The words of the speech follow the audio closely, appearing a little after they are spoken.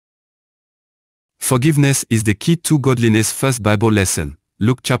Forgiveness is the key to godliness. First Bible lesson,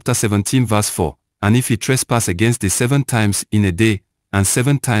 Luke chapter 17 verse 4. And if he trespass against thee 7 times in a day, and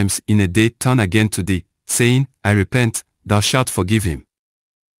 7 times in a day turn again to thee, saying, I repent, thou shalt forgive him.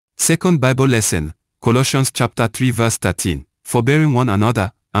 Second Bible lesson, Colossians chapter 3 verse 13. Forbearing one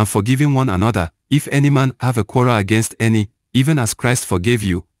another, and forgiving one another, if any man have a quarrel against any, even as Christ forgave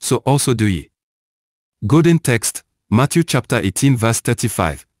you, so also do ye. Golden text, Matthew chapter 18 verse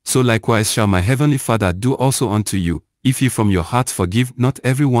 35. So likewise shall my heavenly Father do also unto you, if ye from your heart forgive not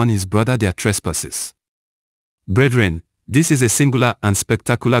every one his brother their trespasses. Brethren, this is a singular and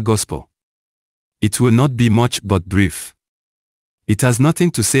spectacular gospel. It will not be much but brief. It has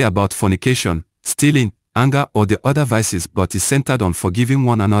nothing to say about fornication, stealing, anger or the other vices, but is centered on forgiving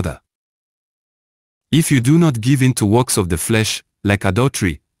one another. If you do not give in to works of the flesh, like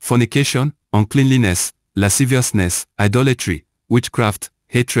adultery, fornication, uncleanliness, lasciviousness, idolatry, witchcraft,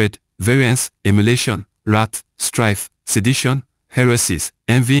 hatred, variance, emulation, wrath, strife, sedition, heresies,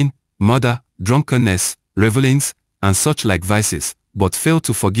 envying, murder, drunkenness, revelings, and such like vices, but fail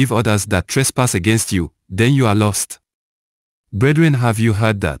to forgive others that trespass against you, then you are lost. Brethren, have you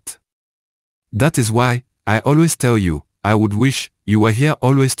heard that? That is why, I always tell you, I would wish you were here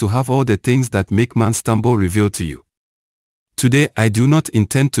always to have all the things that make man stumble revealed to you. Today I do not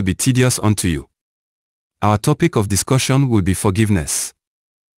intend to be tedious unto you. Our topic of discussion will be forgiveness.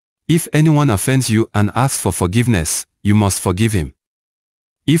 If anyone offends you and asks for forgiveness, you must forgive him.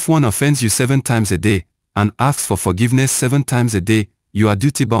 If one offends you 7 times a day, and asks for forgiveness 7 times a day, you are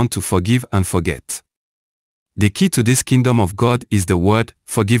duty-bound to forgive and forget. The key to this kingdom of God is the word,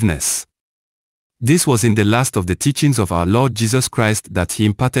 forgiveness. This was in the last of the teachings of our Lord Jesus Christ that he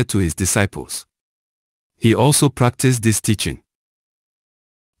imparted to his disciples. He also practiced this teaching.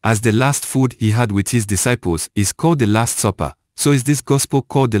 As the last food he had with his disciples is called the Last Supper, so is this gospel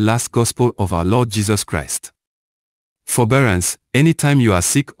called the last gospel of our Lord Jesus Christ. Forbearance, anytime you are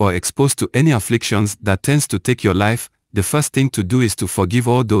sick or exposed to any afflictions that tends to take your life, the first thing to do is to forgive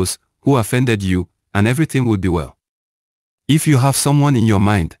all those who offended you, and everything will be well. If you have someone in your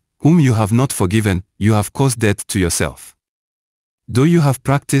mind whom you have not forgiven, you have caused death to yourself. Though you have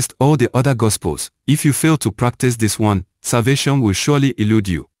practiced all the other gospels, if you fail to practice this one, salvation will surely elude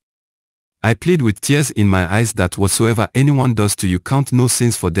you. I plead with tears in my eyes that whatsoever anyone does to you, count no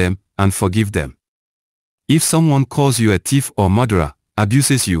sins for them, and forgive them. If someone calls you a thief or murderer,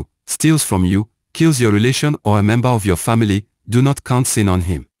 abuses you, steals from you, kills your relation or a member of your family, do not count sin on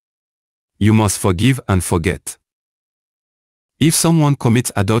him. You must forgive and forget. If someone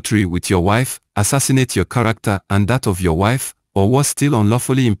commits adultery with your wife, assassinates your character and that of your wife, or worse still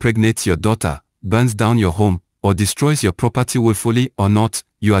unlawfully impregnates your daughter, burns down your home, or destroys your property willfully or not,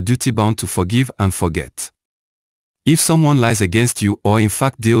 you are duty-bound to forgive and forget. If someone lies against you or in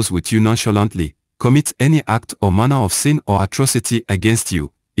fact deals with you nonchalantly, commits any act or manner of sin or atrocity against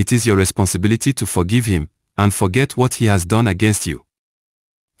you, it is your responsibility to forgive him, and forget what he has done against you.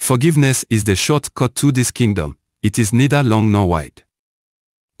 Forgiveness is the shortcut to this kingdom. It is neither long nor wide.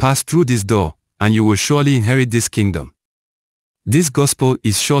 Pass through this door, and you will surely inherit this kingdom. This gospel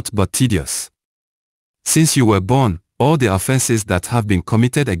is short but tedious. Since you were born, all the offenses that have been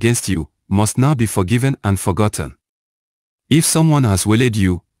committed against you must now be forgiven and forgotten. If someone has waylaid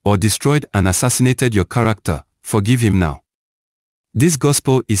you, or destroyed and assassinated your character, forgive him now. This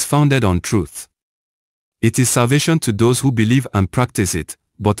gospel is founded on truth. It is salvation to those who believe and practice it,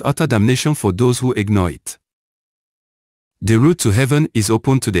 but utter damnation for those who ignore it. The route to heaven is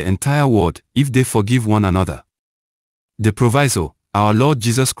open to the entire world if they forgive one another. The proviso, our Lord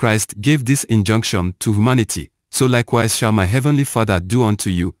Jesus Christ gave this injunction to humanity, so likewise shall my heavenly Father do unto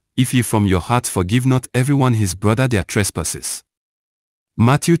you, if ye from your heart forgive not everyone his brother their trespasses.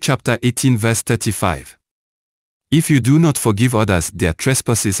 Matthew chapter 18 verse 35. If you do not forgive others their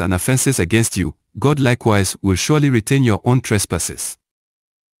trespasses and offenses against you, God likewise will surely retain your own trespasses.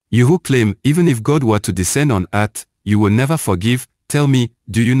 You who claim, even if God were to descend on earth, you will never forgive, tell me,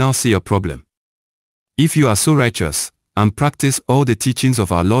 do you now see your problem? If you are so righteous, and practice all the teachings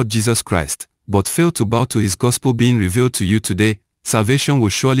of our Lord Jesus Christ, but fail to bow to his gospel being revealed to you today, salvation will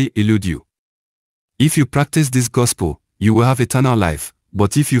surely elude you. If you practice this gospel, you will have eternal life,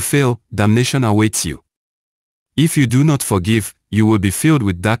 but if you fail, damnation awaits you. If you do not forgive, you will be filled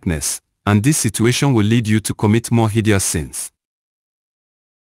with darkness, and this situation will lead you to commit more hideous sins.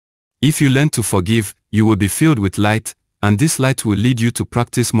 If you learn to forgive, you will be filled with light, and this light will lead you to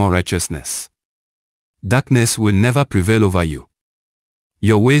practice more righteousness. Darkness will never prevail over you.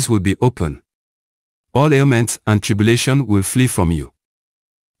 Your ways will be open. All ailments and tribulation will flee from you.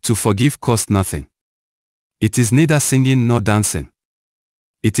 To forgive costs nothing. It is neither singing nor dancing.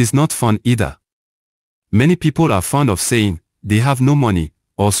 It is not fun either. Many people are fond of saying, they have no money,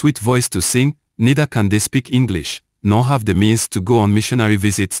 or sweet voice to sing, neither can they speak English, nor have the means to go on missionary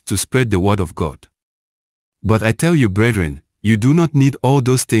visits to spread the word of God. But I tell you, brethren, you do not need all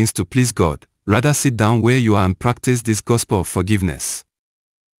those things to please God. Rather sit down where you are and practice this gospel of forgiveness.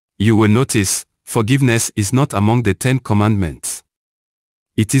 You will notice, forgiveness is not among the 10 commandments.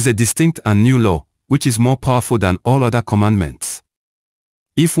 It is a distinct and new law, which is more powerful than all other commandments.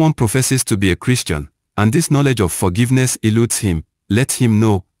 If one professes to be a Christian, and this knowledge of forgiveness eludes him, let him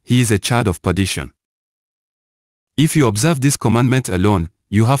know he is a child of perdition. If you observe this commandment alone,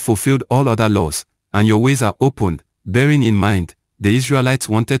 you have fulfilled all other laws, and your ways are opened, bearing in mind, the Israelites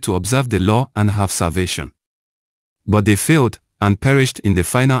wanted to observe the law and have salvation. But they failed, and perished in the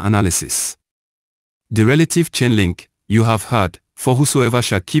final analysis. The relative chain link, you have heard, for whosoever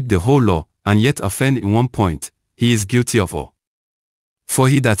shall keep the whole law, and yet offend in one point, he is guilty of all. For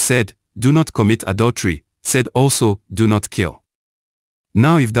he that said, do not commit adultery, said also, do not kill.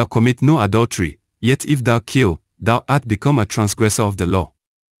 Now if thou commit no adultery, yet if thou kill, thou art become a transgressor of the law.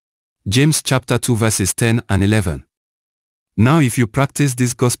 James chapter 2 verses 10 and 11. Now if you practice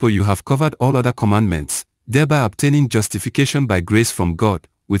this gospel, you have covered all other commandments, thereby obtaining justification by grace from God,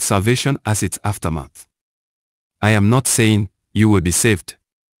 with salvation as its aftermath. I am not saying, you will be saved.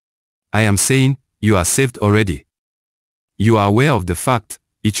 I am saying, you are saved already. You are aware of the fact,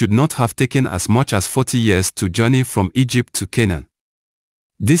 it should not have taken as much as 40 years to journey from Egypt to Canaan.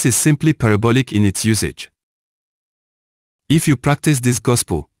 This is simply parabolic in its usage. If you practice this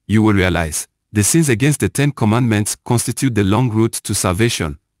gospel, you will realize, the sins against the 10 commandments constitute the long route to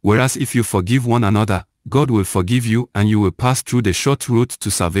salvation, whereas if you forgive one another, God will forgive you and you will pass through the short route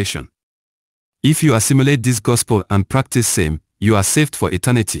to salvation. If you assimilate this gospel and practice same, you are saved for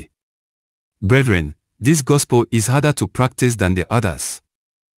eternity. Brethren, this gospel is harder to practice than the others.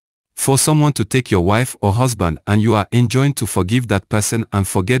 For someone to take your wife or husband and you are enjoined to forgive that person and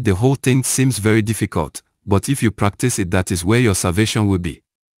forget the whole thing seems very difficult, but if you practice it, that is where your salvation will be.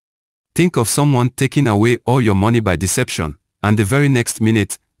 Think of someone taking away all your money by deception, and the very next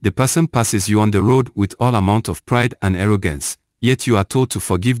minute, the person passes you on the road with all amount of pride and arrogance, yet you are told to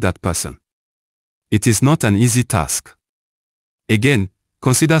forgive that person. It is not an easy task. Again,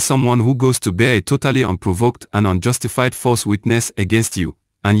 consider someone who goes to bear a totally unprovoked and unjustified false witness against you,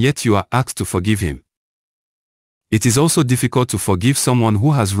 and yet you are asked to forgive him. It is also difficult to forgive someone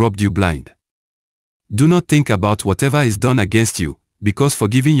who has robbed you blind. Do not think about whatever is done against you, because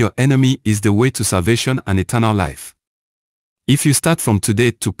forgiving your enemy is the way to salvation and eternal life. If you start from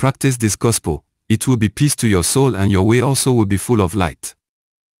today to practice this gospel, it will be peace to your soul and your way also will be full of light.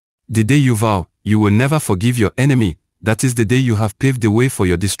 The day you vow, you will never forgive your enemy, that is the day you have paved the way for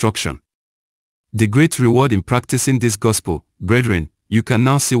your destruction. The great reward in practicing this gospel, brethren, you can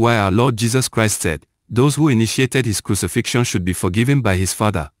now see why our Lord Jesus Christ said, those who initiated his crucifixion should be forgiven by his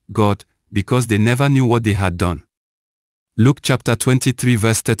Father, God, because they never knew what they had done. Luke chapter 23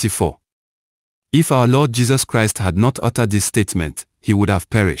 verse 34. If our Lord Jesus Christ had not uttered this statement, he would have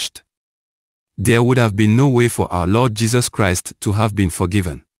perished. There would have been no way for our Lord Jesus Christ to have been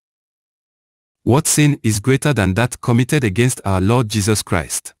forgiven. What sin is greater than that committed against our Lord Jesus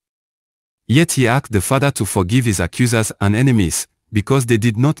Christ? Yet he asked the Father to forgive his accusers and enemies, because they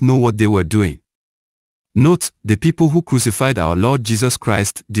did not know what they were doing. Note, the people who crucified our Lord Jesus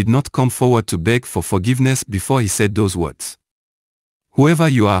Christ did not come forward to beg for forgiveness before he said those words. Whoever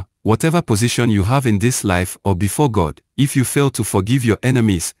you are, whatever position you have in this life or before God, if you fail to forgive your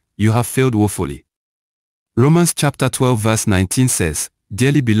enemies, you have failed woefully. Romans chapter 12 verse 19 says,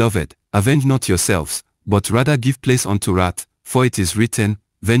 Dearly beloved, avenge not yourselves, but rather give place unto wrath, for it is written,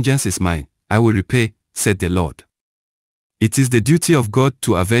 Vengeance is mine, I will repay, said the Lord. It is the duty of God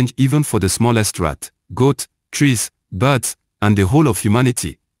to avenge even for the smallest rat, goat, trees, birds, and the whole of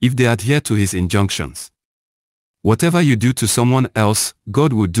humanity, if they adhere to his injunctions. Whatever you do to someone else,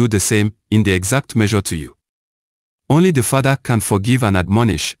 God will do the same, in the exact measure to you. Only the Father can forgive and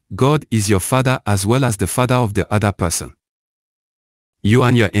admonish. God is your Father as well as the Father of the other person. You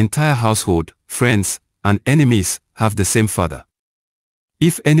and your entire household, friends, and enemies have the same Father.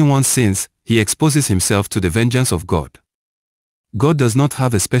 If anyone sins, he exposes himself to the vengeance of God. God does not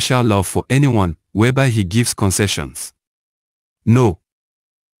have a special love for anyone, whereby he gives concessions. No.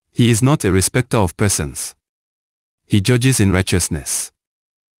 He is not a respecter of persons. He judges in righteousness.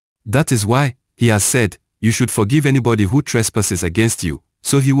 That is why, he has said, you should forgive anybody who trespasses against you,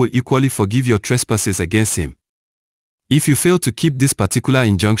 so he will equally forgive your trespasses against him. If you fail to keep this particular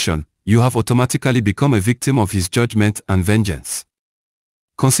injunction, you have automatically become a victim of his judgment and vengeance.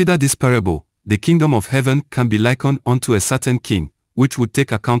 Consider this parable. The kingdom of heaven can be likened unto a certain king, which would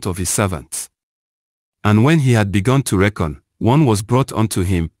take account of his servants. And when he had begun to reckon, one was brought unto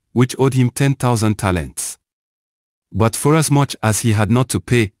him, which owed him 10,000 talents. But forasmuch as he had not to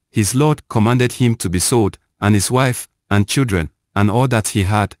pay, his lord commanded him to be sold, and his wife, and children, and all that he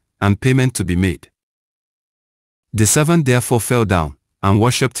had, and payment to be made. The servant therefore fell down, and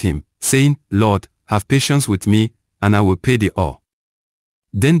worshipped him, saying, Lord, have patience with me, and I will pay thee all.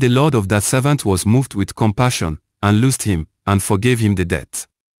 Then the lord of that servant was moved with compassion, and loosed him, and forgave him the debt.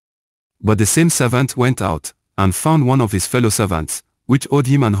 But the same servant went out, and found one of his fellow servants, which owed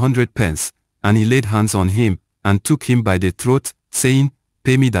him 100 pence, and he laid hands on him, and took him by the throat, saying,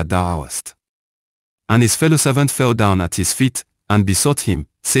 Pay me that thou owest. And his fellow servant fell down at his feet, and besought him,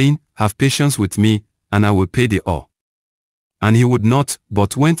 saying, Have patience with me, and I will pay thee all. And he would not,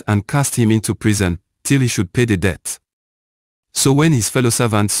 but went and cast him into prison, till he should pay the debt. So when his fellow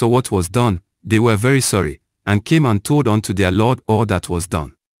servants saw what was done, they were very sorry, and came and told unto their lord all that was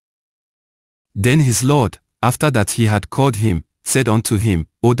done. Then his lord, after that he had called him, said unto him,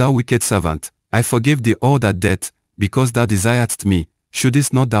 O thou wicked servant, I forgave thee all that debt, because thou desiredst me.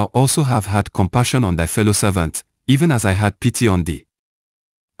 Shouldest not thou also have had compassion on thy fellow servant, even as I had pity on thee?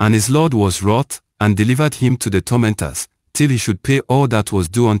 And his lord was wroth, and delivered him to the tormentors, till he should pay all that was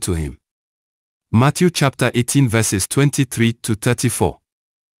due unto him. Matthew chapter 18 verses 23 to 34.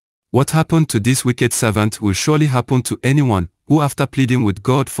 What happened to this wicked servant will surely happen to anyone who, after pleading with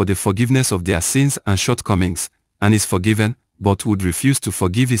God for the forgiveness of their sins and shortcomings, and is forgiven, but would refuse to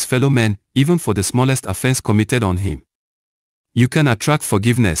forgive his fellow men, even for the smallest offense committed on him. You can attract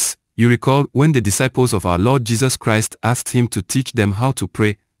forgiveness. You recall when the disciples of our Lord Jesus Christ asked him to teach them how to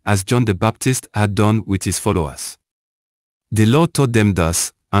pray, as John the Baptist had done with his followers. The Lord taught them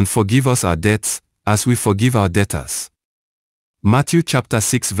thus, and forgive us our debts, as we forgive our debtors. Matthew chapter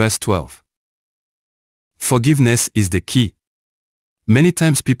 6 verse 12. Forgiveness is the key. Many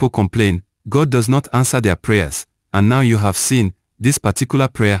times people complain, God does not answer their prayers, and now you have seen, this particular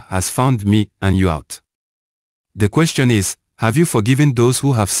prayer has found me and you out. The question is, have you forgiven those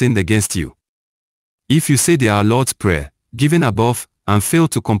who have sinned against you? If you say the Our Lord's Prayer, given above, and fail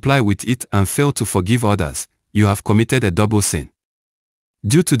to comply with it and fail to forgive others, you have committed a double sin.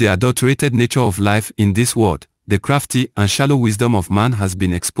 Due to the adulterated nature of life in this world, the crafty and shallow wisdom of man has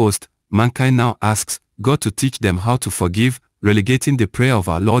been exposed. Mankind now asks God to teach them how to forgive, relegating the prayer of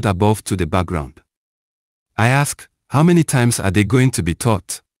our Lord above to the background. I ask, how many times are they going to be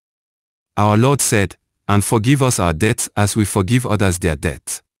taught? Our Lord said, and forgive us our debts as we forgive others their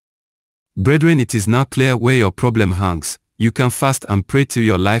debts. Brethren, it is now clear where your problem hangs. You can fast and pray till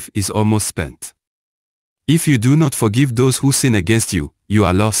your life is almost spent. If you do not forgive those who sin against you, you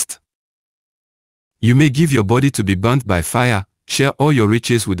are lost. You may give your body to be burnt by fire, share all your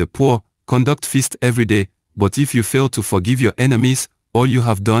riches with the poor, conduct feast every day, but if you fail to forgive your enemies, all you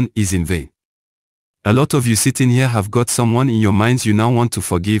have done is in vain. A lot of you sitting here have got someone in your minds you now want to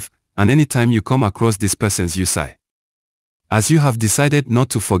forgive, and anytime you come across these persons you sigh. As you have decided not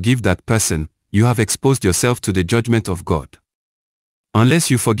to forgive that person, you have exposed yourself to the judgment of God.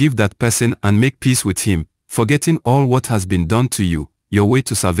 Unless you forgive that person and make peace with him, forgetting all what has been done to you, your way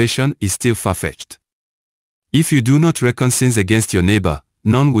to salvation is still far-fetched. If you do not reckon sins against your neighbor,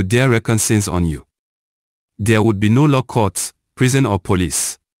 none would dare reckon sins on you. There would be no law courts, prison or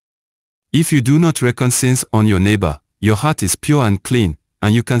police. If you do not reckon sins on your neighbor, your heart is pure and clean,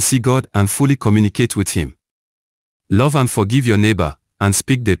 and you can see God and fully communicate with him. Love and forgive your neighbor, and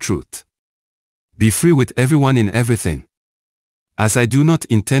speak the truth. Be free with everyone in everything. As I do not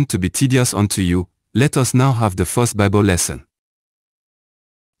intend to be tedious unto you, let us now have the first Bible lesson.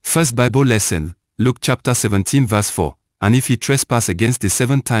 First Bible lesson, Luke chapter 17 verse 4, and if he trespass against thee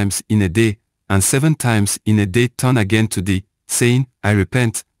 7 times in a day, and 7 times in a day turn again to thee, saying, I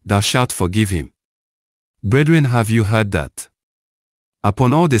repent, thou shalt forgive him. Brethren, have you heard that?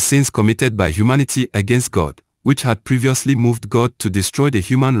 Upon all the sins committed by humanity against God, which had previously moved God to destroy the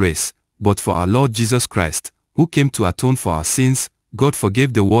human race, but for our Lord Jesus Christ, who came to atone for our sins, God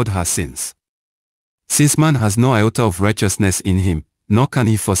forgave the world her sins. Since man has no iota of righteousness in him, nor can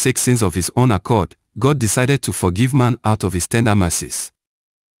he forsake sins of his own accord, God decided to forgive man out of his tender mercies.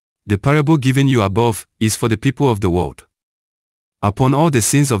 The parable given you above is for the people of the world. Upon all the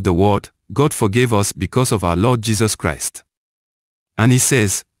sins of the world, God forgave us because of our Lord Jesus Christ. And he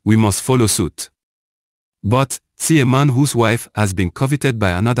says, we must follow suit. But, see a man whose wife has been coveted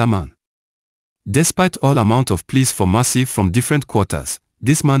by another man. Despite all amount of pleas for mercy from different quarters,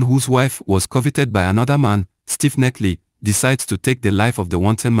 this man whose wife was coveted by another man, stiff-neckedly, decides to take the life of the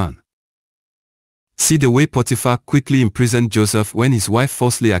wanton man. See the way Potiphar quickly imprisoned Joseph when his wife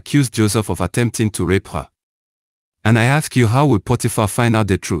falsely accused Joseph of attempting to rape her. And I ask you, how will Potiphar find out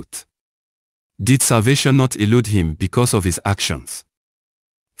the truth? Did salvation not elude him because of his actions?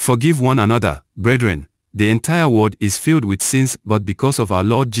 Forgive one another, brethren. The entire world is filled with sins, but because of our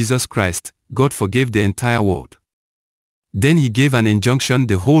Lord Jesus Christ, God forgave the entire world. Then he gave an injunction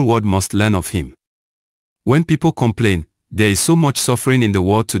the whole world must learn of him. When people complain, there is so much suffering in the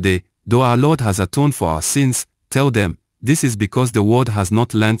world today, though our Lord has atoned for our sins, tell them, this is because the world has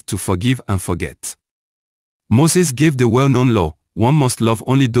not learned to forgive and forget. Moses gave the well-known law, one must love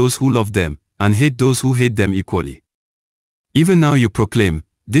only those who love them, and hate those who hate them equally. Even now you proclaim,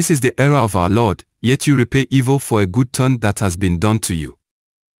 this is the era of our Lord, yet you repay evil for a good turn that has been done to you.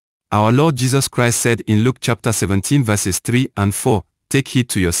 Our Lord Jesus Christ said in Luke chapter 17 verses 3 and 4, Take heed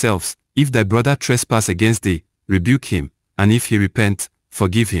to yourselves, if thy brother trespass against thee, rebuke him, and if he repent,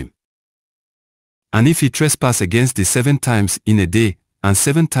 forgive him. And if he trespass against thee 7 times in a day, and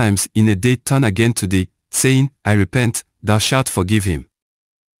 7 times in a day turn again to thee, saying, I repent, thou shalt forgive him.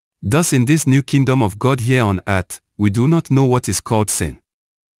 Thus in this new kingdom of God here on earth, we do not know what is called sin.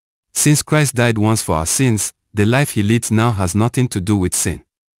 Since Christ died once for our sins, the life he leads now has nothing to do with sin.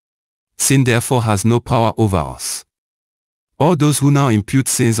 Sin therefore has no power over us. All those who now impute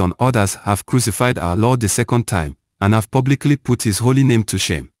sins on others have crucified our Lord the second time, and have publicly put his holy name to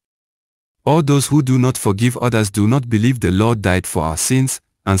shame. All those who do not forgive others do not believe the Lord died for our sins,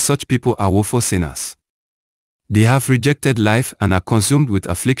 and such people are woeful sinners. They have rejected life and are consumed with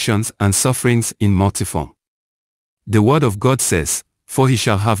afflictions and sufferings in multiform. The word of God says, For he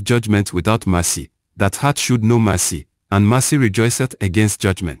shall have judgment without mercy, that heart should know mercy, and mercy rejoiceth against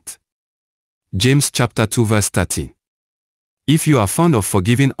judgment. James chapter 2 verse 13. If you are fond of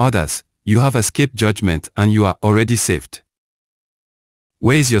forgiving others, you have escaped judgment and you are already saved.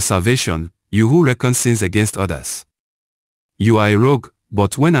 Where is your salvation, you who reckon sins against others? You are a rogue,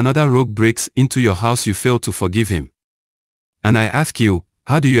 but when another rogue breaks into your house you fail to forgive him. And I ask you,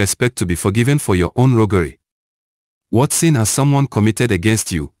 how do you expect to be forgiven for your own roguery? What sin has someone committed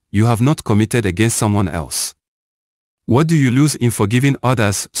against you, you have not committed against someone else? What do you lose in forgiving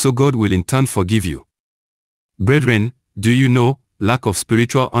others so God will in turn forgive you? Brethren, do you know, lack of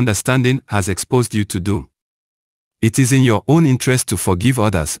spiritual understanding has exposed you to doom. It is in your own interest to forgive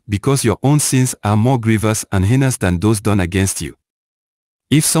others because your own sins are more grievous and heinous than those done against you.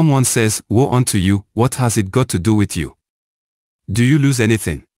 If someone says, Woe unto you, what has it got to do with you? Do you lose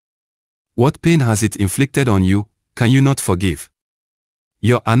anything? What pain has it inflicted on you? Can you not forgive?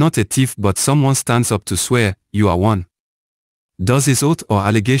 You are not a thief, but someone stands up to swear, you are one. Does his oath or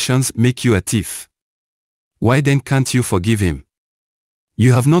allegations make you a thief? Why then can't you forgive him?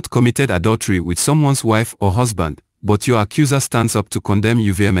 You have not committed adultery with someone's wife or husband, but your accuser stands up to condemn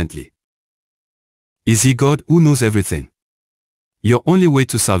you vehemently. Is he God who knows everything? Your only way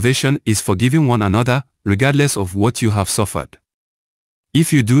to salvation is forgiving one another, regardless of what you have suffered.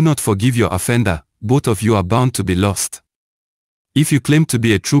 If you do not forgive your offender, both of you are bound to be lost. If you claim to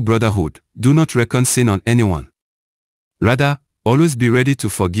be a true brotherhood, do not reckon sin on anyone. Rather, always be ready to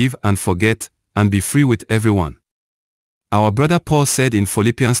forgive and forget, and be free with everyone. Our brother Paul said in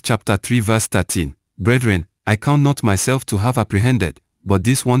Philippians chapter 3 verse 13, Brethren, I count not myself to have apprehended, but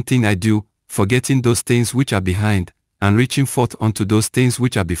this one thing I do, forgetting those things which are behind, and reaching forth unto those things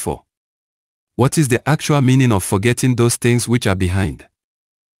which are before. What is the actual meaning of forgetting those things which are behind?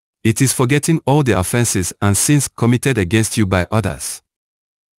 It is forgetting all the offenses and sins committed against you by others.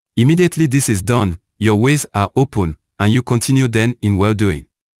 Immediately this is done, your ways are open, and you continue then in well-doing.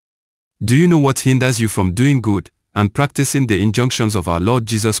 Do you know what hinders you from doing good, and practicing the injunctions of our Lord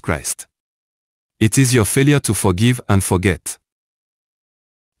Jesus Christ? It is your failure to forgive and forget.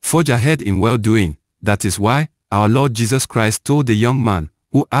 Forge ahead in well-doing. That is why our Lord Jesus Christ told the young man,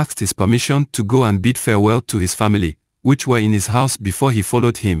 who asked his permission to go and bid farewell to his family, which were in his house before he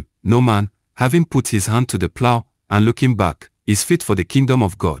followed him, No man, having put his hand to the plow, and looking back, is fit for the kingdom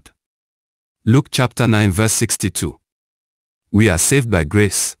of God. Luke chapter 9 verse 62. We are saved by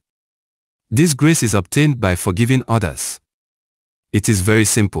grace. This grace is obtained by forgiving others. It is very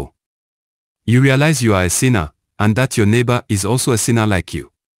simple. You realize you are a sinner, and that your neighbor is also a sinner like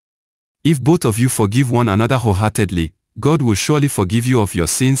you. If both of you forgive one another wholeheartedly, God will surely forgive you of your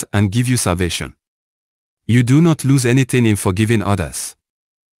sins and give you salvation. You do not lose anything in forgiving others.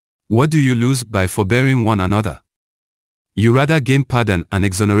 What do you lose by forbearing one another? You rather gain pardon and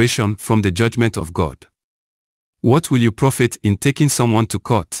exoneration from the judgment of God. What will you profit in taking someone to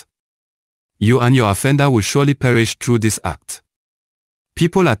court? You and your offender will surely perish through this act.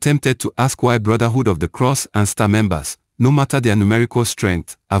 People are tempted to ask why Brotherhood of the Cross and Star members, no matter their numerical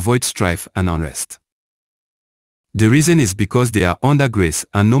strength, avoid strife and unrest. The reason is because they are under grace,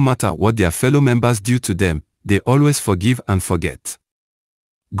 and no matter what their fellow members do to them, they always forgive and forget.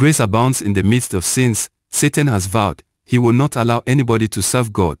 Grace abounds in the midst of sins. Satan has vowed he will not allow anybody to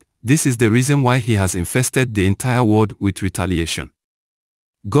serve God. This is the reason why he has infested the entire world with retaliation.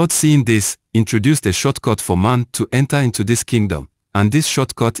 God, seeing this, introduced a shortcut for man to enter into this kingdom, and this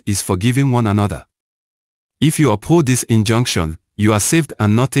shortcut is forgiving one another. If you uphold this injunction, you are saved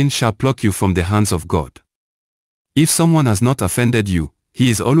and nothing shall pluck you from the hands of God. If someone has not offended you, he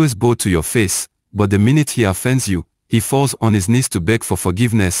is always bold to your face, but the minute he offends you, he falls on his knees to beg for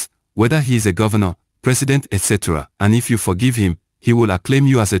forgiveness, whether he is a governor, president, etc., and if you forgive him, he will acclaim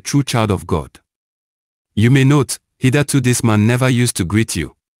you as a true child of God. You may note, hitherto this man never used to greet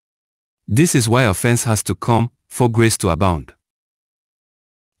you. This is why offense has to come, for grace to abound.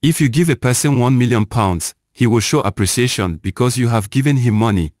 If you give a person £1 million, he will show appreciation because you have given him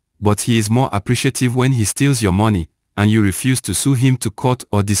money, but he is more appreciative when he steals your money, and you refuse to sue him to court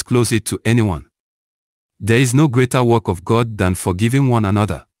or disclose it to anyone. There is no greater work of God than forgiving one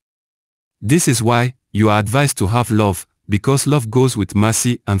another. This is why you are advised to have love, because love goes with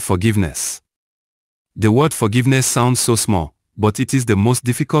mercy and forgiveness. The word forgiveness sounds so small, but it is the most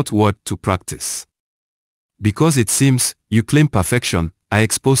difficult word to practice. Because it seems, you claim perfection, I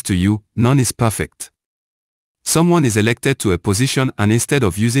expose to you, none is perfect. Someone is elected to a position and instead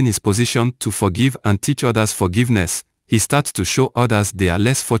of using his position to forgive and teach others forgiveness, he starts to show others they are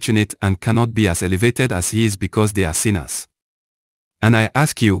less fortunate and cannot be as elevated as he is because they are sinners. And I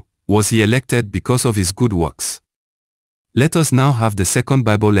ask you, was he elected because of his good works? Let us now have the second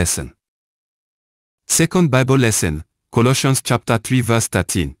Bible lesson. Second Bible lesson, Colossians chapter 3 verse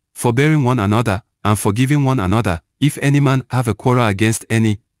 13, forbearing one another, and forgiving one another, if any man have a quarrel against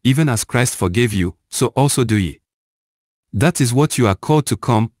any, even as Christ forgave you, so also do ye. That is what you are called to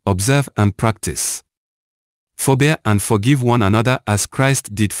come, observe and practice. Forbear and forgive one another as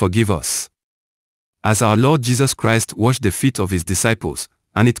Christ did forgive us. As our Lord Jesus Christ washed the feet of his disciples,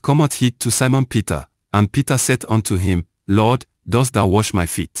 and it cometh heat to Simon Peter, and Peter said unto him, Lord, dost thou wash my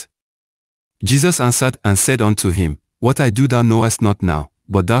feet? Jesus answered and said unto him, What I do thou knowest not now,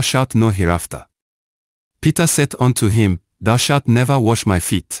 but thou shalt know hereafter. Peter said unto him, Thou shalt never wash my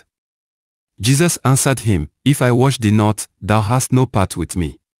feet. Jesus answered him, If I wash thee not, thou hast no part with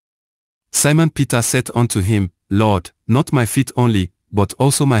me. Simon Peter said unto him, Lord, not my feet only, but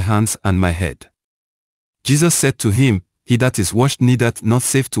also my hands and my head. Jesus said to him, He that is washed needeth not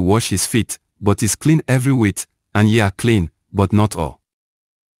save to wash his feet, but is clean every whit, and ye are clean, but not all.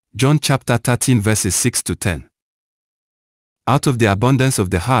 John chapter 13 verses 6 to 10. Out of the abundance of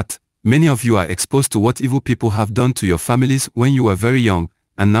the heart, many of you are exposed to what evil people have done to your families when you were very young,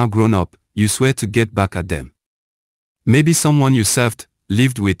 and now grown up, you swear to get back at them. Maybe someone you served,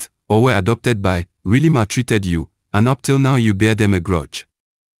 lived with, or were adopted by, really maltreated you, and up till now you bear them a grudge.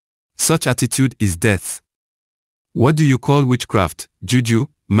 Such attitude is death. What do you call witchcraft, juju,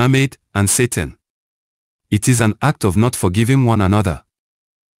 mermaid, and Satan? It is an act of not forgiving one another.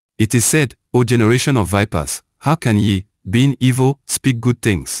 It is said, O generation of vipers, how can ye, being evil, speak good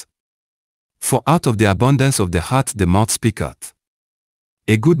things? For out of the abundance of the heart the mouth speaketh.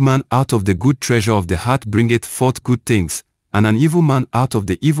 A good man out of the good treasure of the heart bringeth forth good things, and an evil man out of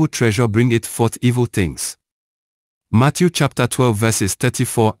the evil treasure bringeth forth evil things. Matthew chapter 12 verses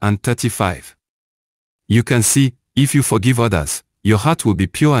 34 and 35. You can see, if you forgive others, your heart will be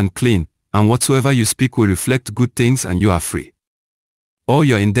pure and clean, and whatsoever you speak will reflect good things and you are free. All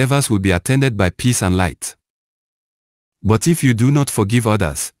your endeavors will be attended by peace and light. But if you do not forgive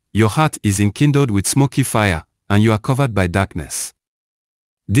others, your heart is enkindled with smoky fire, and you are covered by darkness.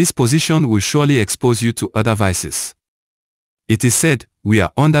 This position will surely expose you to other vices. It is said, we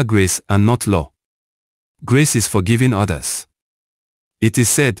are under grace and not law. Grace is forgiving others. It is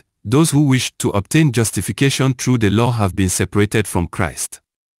said, those who wish to obtain justification through the law have been separated from Christ.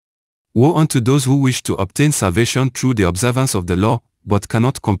 Woe unto those who wish to obtain salvation through the observance of the law, but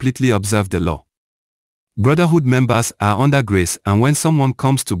cannot completely observe the law. Brotherhood members are under grace, and when someone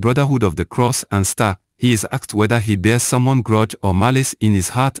comes to brotherhood of the cross and star, he is asked whether he bears someone grudge or malice in his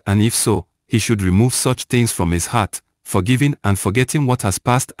heart, and if so, he should remove such things from his heart, forgiving and forgetting what has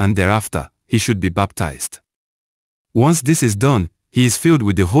passed, and thereafter, he should be baptized. Once this is done, he is filled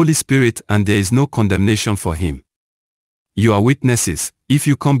with the Holy Spirit and there is no condemnation for him. You are witnesses. If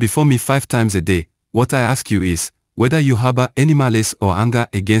you come before me 5 times a day, what I ask you is, whether you harbor any malice or anger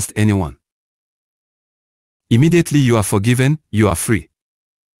against anyone. Immediately you are forgiven, you are free.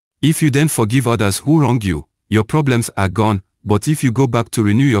 If you then forgive others who wronged you, your problems are gone, but if you go back to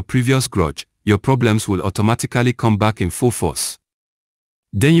renew your previous grudge, your problems will automatically come back in full force.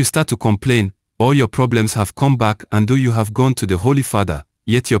 Then you start to complain, all your problems have come back, and though you have gone to the Holy Father,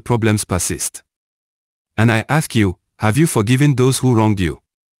 yet your problems persist. And I ask you, have you forgiven those who wronged you?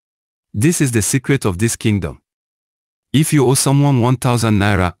 This is the secret of this kingdom. If you owe someone 1,000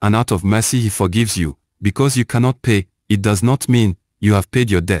 naira and out of mercy he forgives you, because you cannot pay, it does not mean you have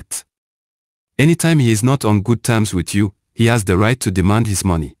paid your debt. Anytime he is not on good terms with you, he has the right to demand his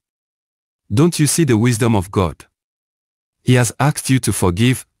money. Don't you see the wisdom of God? He has asked you to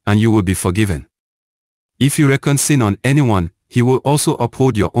forgive, and you will be forgiven. If you reckon sin on anyone, he will also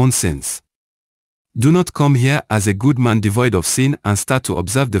uphold your own sins. Do not come here as a good man devoid of sin and start to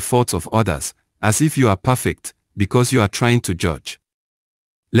observe the faults of others, as if you are perfect, because you are trying to judge.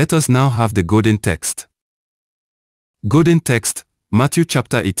 Let us now have the golden text. Golden text, Matthew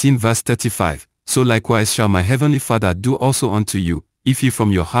chapter 18 verse 35. So likewise shall my heavenly Father do also unto you, if ye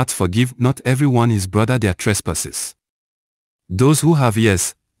from your heart forgive not every one his brother their trespasses. Those who have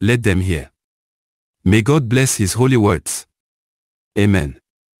ears, let them hear. May God bless his holy words. Amen.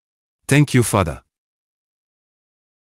 Thank you, Father.